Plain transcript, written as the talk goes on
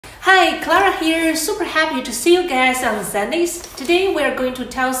Hi, Clara here. Super happy to see you guys on Sundays. Today we are going to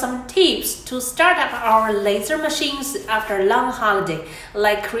tell some tips to start up our laser machines after a long holiday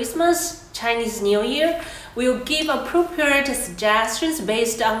like Christmas, Chinese New Year. We'll give appropriate suggestions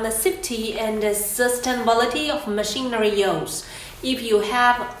based on the safety and sustainability of machinery use. If you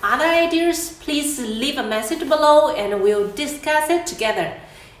have other ideas, please leave a message below and we'll discuss it together.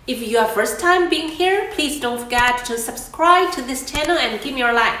 If you are first time being here, please don't forget to subscribe to this channel and give me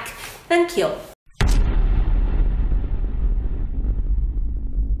your like. Thank you.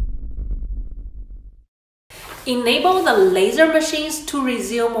 Enable the laser machines to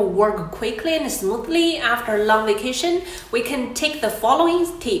resume work quickly and smoothly after a long vacation. We can take the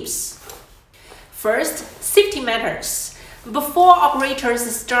following tips. First, safety matters. Before operators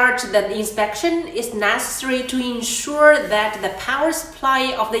start the inspection, it's necessary to ensure that the power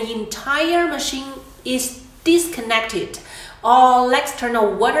supply of the entire machine is disconnected. All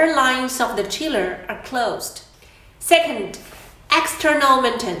external water lines of the chiller are closed. Second, external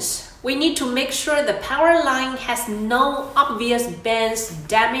maintenance. We need to make sure the power line has no obvious bends,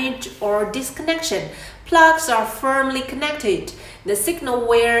 damage, or disconnection. Plugs are firmly connected. The signal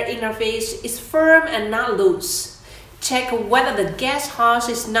wire interface is firm and not loose. Check whether the gas hose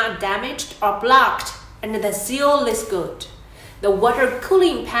is not damaged or blocked and the seal is good. The water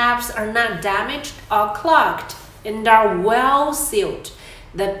cooling pipes are not damaged or clogged and are well sealed.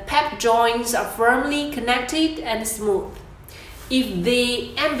 The pipe joints are firmly connected and smooth. If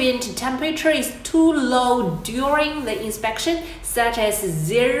the ambient temperature is too low during the inspection, such as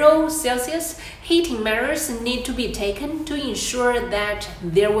 0 Celsius, heating measures need to be taken to ensure that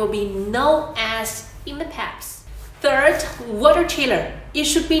there will be no ice in the pipes. Third, water chiller. It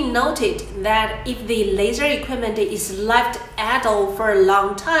should be noted that if the laser equipment is left idle for a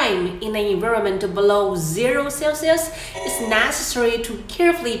long time in an environment below 0 Celsius, it's necessary to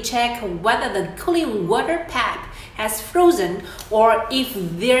carefully check whether the cooling water pipe has frozen or if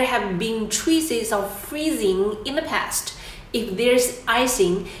there have been traces of freezing in the past. If there's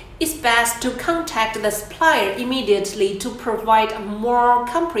icing, it's best to contact the supplier immediately to provide a more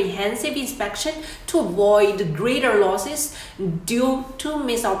comprehensive inspection to avoid greater losses due to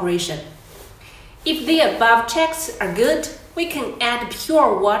misoperation. If the above checks are good, we can add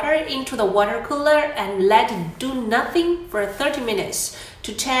pure water into the water cooler and let it do nothing for 30 minutes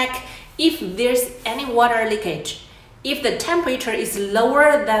to check if there's any water leakage. If the temperature is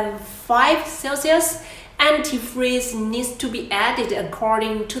lower than 5 Celsius, antifreeze needs to be added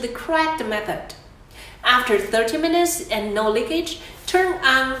according to the correct method. After 30 minutes and no leakage, turn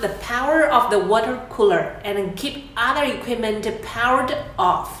on the power of the water cooler and keep other equipment powered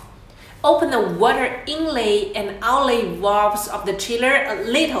off. Open the water inlet and outlet valves of the chiller a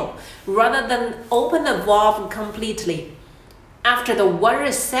little rather than open the valve completely. After the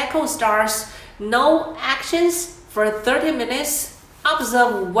water cycle starts, no actions for 30 minutes.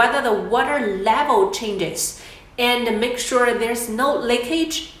 Observe whether the water level changes and make sure there's no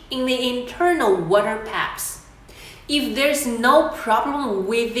leakage in the internal water pipes. If there's no problem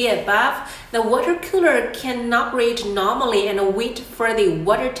with the above, the water cooler can operate normally and wait for the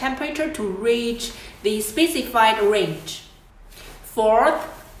water temperature to reach the specified range. Fourth,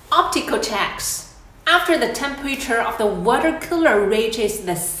 optical checks. After the temperature of the water cooler reaches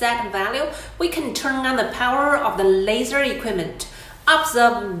the set value, we can turn on the power of the laser equipment.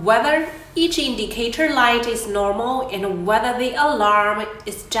 Observe whether each indicator light is normal and whether the alarm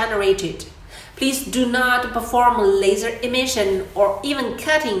is generated. Please do not perform laser emission or even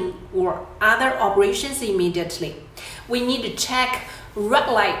cutting or other operations immediately. We need to check red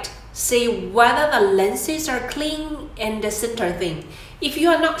light, see whether the lenses are clean and the center thin. If you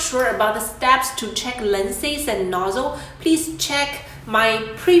are not sure about the steps to check lenses and nozzle, please check my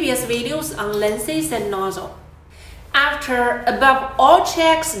previous videos on lenses and nozzle. After above all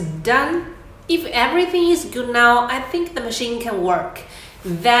checks done, if everything is good now, I think the machine can work.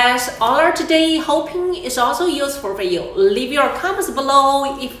 That's all for today. Hoping it's also useful for you. Leave your comments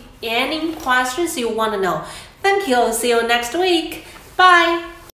below if any questions you want to know. Thank you. See you next week. Bye.